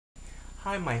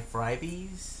Hi, my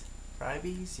Frybees.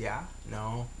 Frybees? Yeah?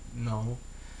 No? No.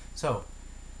 So,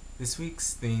 this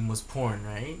week's theme was porn,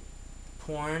 right?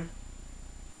 Porn.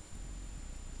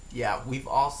 Yeah, we've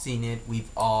all seen it. We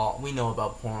know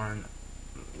about porn.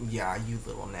 Yeah, you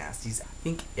little nasties. I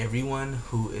think everyone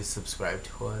who is subscribed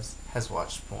to us has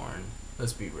watched porn.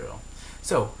 Let's be real.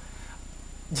 So,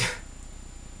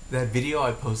 that video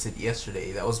I posted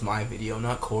yesterday, that was my video,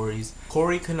 not Corey's.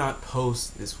 Corey could not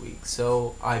post this week,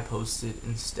 so I posted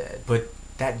instead. But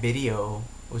that video,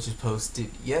 which was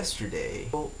posted yesterday,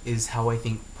 is how I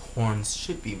think porn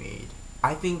should be made.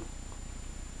 I think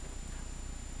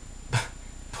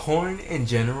porn in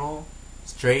general,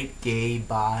 straight, gay,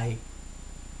 bi,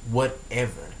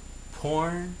 whatever.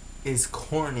 Porn is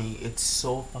corny. It's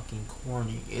so fucking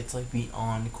corny. It's like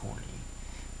beyond corny.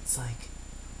 It's like,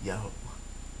 yo,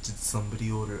 did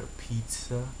somebody order a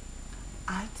pizza?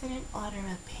 I didn't order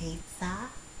a pizza,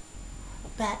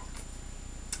 but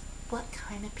what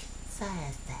kind of pizza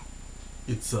is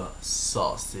it? It's a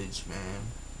sausage, man.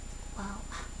 Well,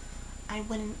 I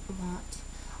wouldn't want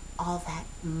all that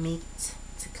meat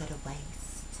to go to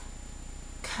waste.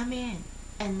 Come in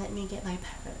and let me get my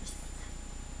purse.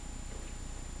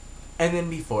 And then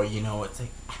before you know, it's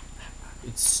like,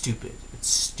 it's stupid. It's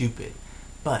stupid.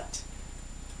 But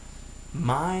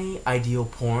my ideal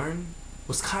porn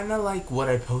was kind of like what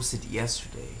I posted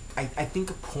yesterday. I think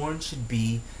a porn should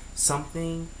be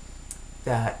something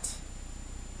that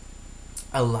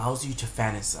allows you to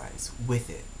fantasize with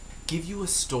it. Give you a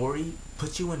story,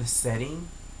 put you in a setting,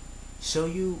 show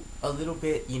you a little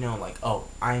bit, like, oh,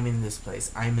 I'm in this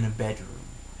place, I'm in a bedroom,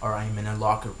 or I'm in a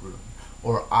locker room,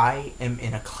 or I am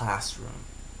in a classroom.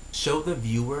 Show the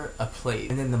viewer a place,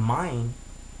 and then the mind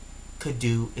could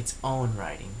do its own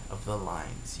writing of the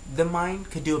lines. The mind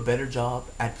could do a better job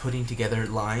at putting together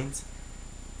lines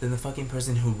than the fucking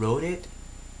person who wrote it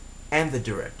and the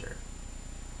director.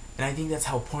 And I think that's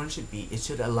how porn should be. It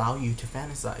should allow you to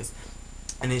fantasize,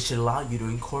 and it should allow you to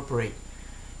incorporate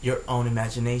your own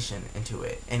imagination into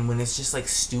it. And when it's just like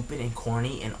stupid and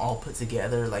corny and all put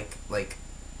together, like they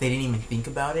didn't even think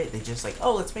about it, they just like,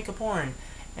 oh, let's make a porn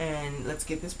and let's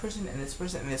get this person and this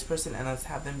person and this person and let's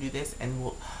have them do this and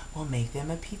we'll make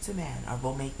them a pizza man, or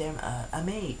we'll make them a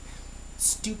maid.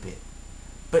 Stupid.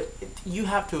 But you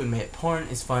have to admit, porn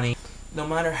is funny. No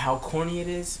matter how corny it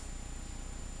is,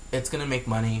 it's gonna make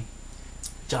money.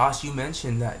 Josh, you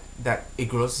mentioned that it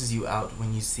grosses you out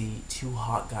when you see two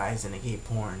hot guys in a gay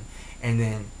porn and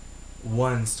then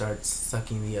one starts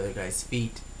sucking the other guy's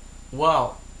feet.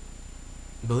 Well,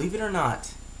 believe it or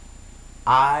not,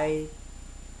 I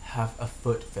have a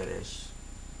foot fetish.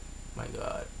 My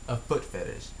god, a foot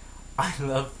fetish. I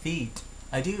love feet.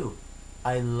 I do.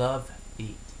 I love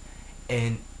feet.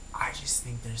 And I just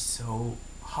think they're so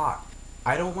hot.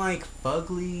 I don't like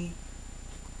fugly,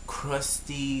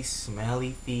 crusty,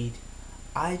 smelly feet.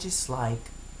 I just like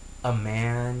a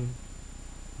man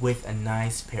with a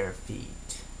nice pair of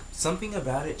feet. Something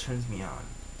about it turns me on.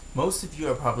 Most of you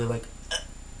are probably like,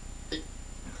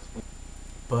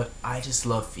 but I just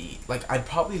love feet. Like, I'd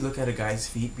probably look at a guy's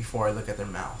feet before I look at their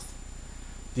mouth.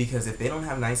 Because if they don't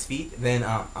have nice feet, then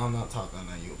I'm not talking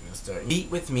to you, mister.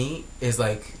 Feet with me is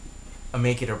like a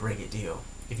make it or break it deal.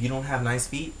 If you don't have nice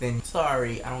feet, then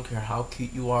sorry, I don't care how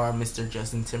cute you are, Mr.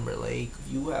 Justin Timberlake.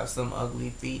 If you have some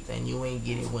ugly feet, then you ain't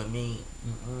getting with me.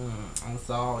 I'm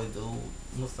sorry, dude.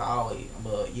 I'm sorry.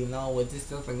 But, it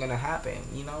just isn't gonna happen,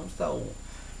 So,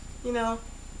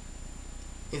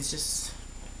 it's just,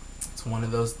 it's one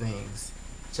of those things.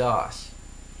 Josh,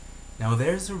 now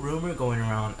there's a rumor going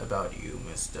around about you,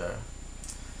 mister.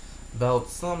 About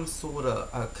some sort of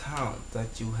account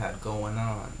that you had going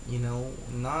on,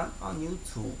 not on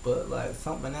YouTube, but like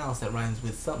something else that rhymes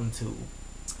with something too.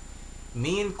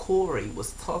 Me and Corey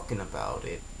was talking about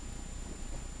it.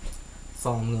 That's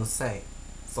all I'm gonna say.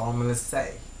 That's all I'm gonna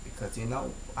say. Because,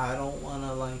 I don't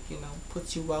wanna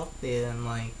put you out there and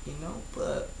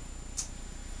but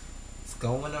it's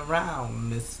going around,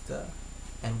 mister.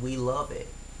 And we love it.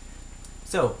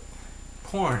 So,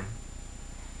 porn.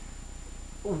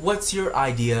 What's your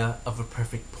idea of a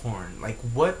perfect porn?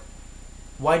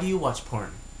 Why do you watch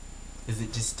porn? Is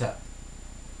it just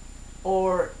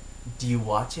or do you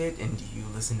watch it and do you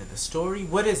listen to the story?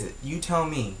 What is it? You tell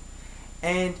me.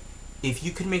 And if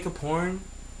you could make a porn,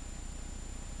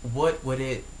 what would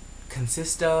it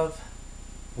consist of?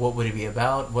 What would it be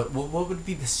about? What would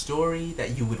be the story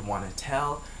that you would want to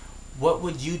tell? What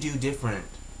would you do different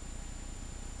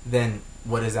than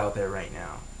what is out there right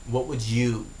now? What would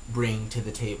you bring to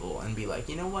the table and be like,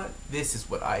 you know what? This is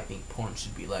what I think porn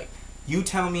should be like. You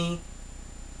tell me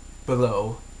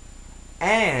below.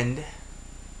 And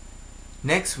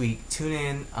Next week, tune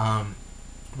in.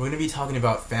 We're gonna be talking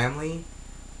about family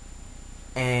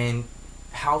and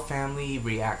how family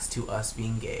reacts to us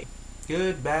being gay.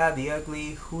 Good, bad, the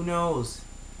ugly, who knows?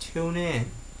 Tune in.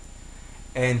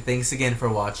 And thanks again for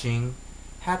watching.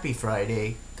 Happy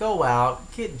Friday. Go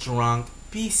out, get drunk,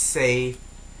 be safe,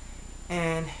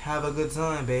 and have a good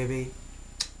time, baby.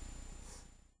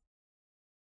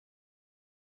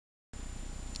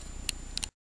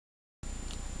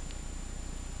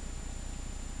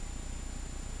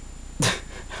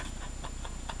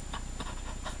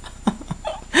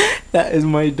 That is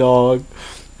my dog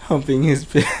humping his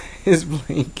his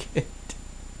blanket.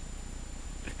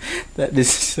 That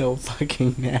is so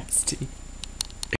fucking nasty.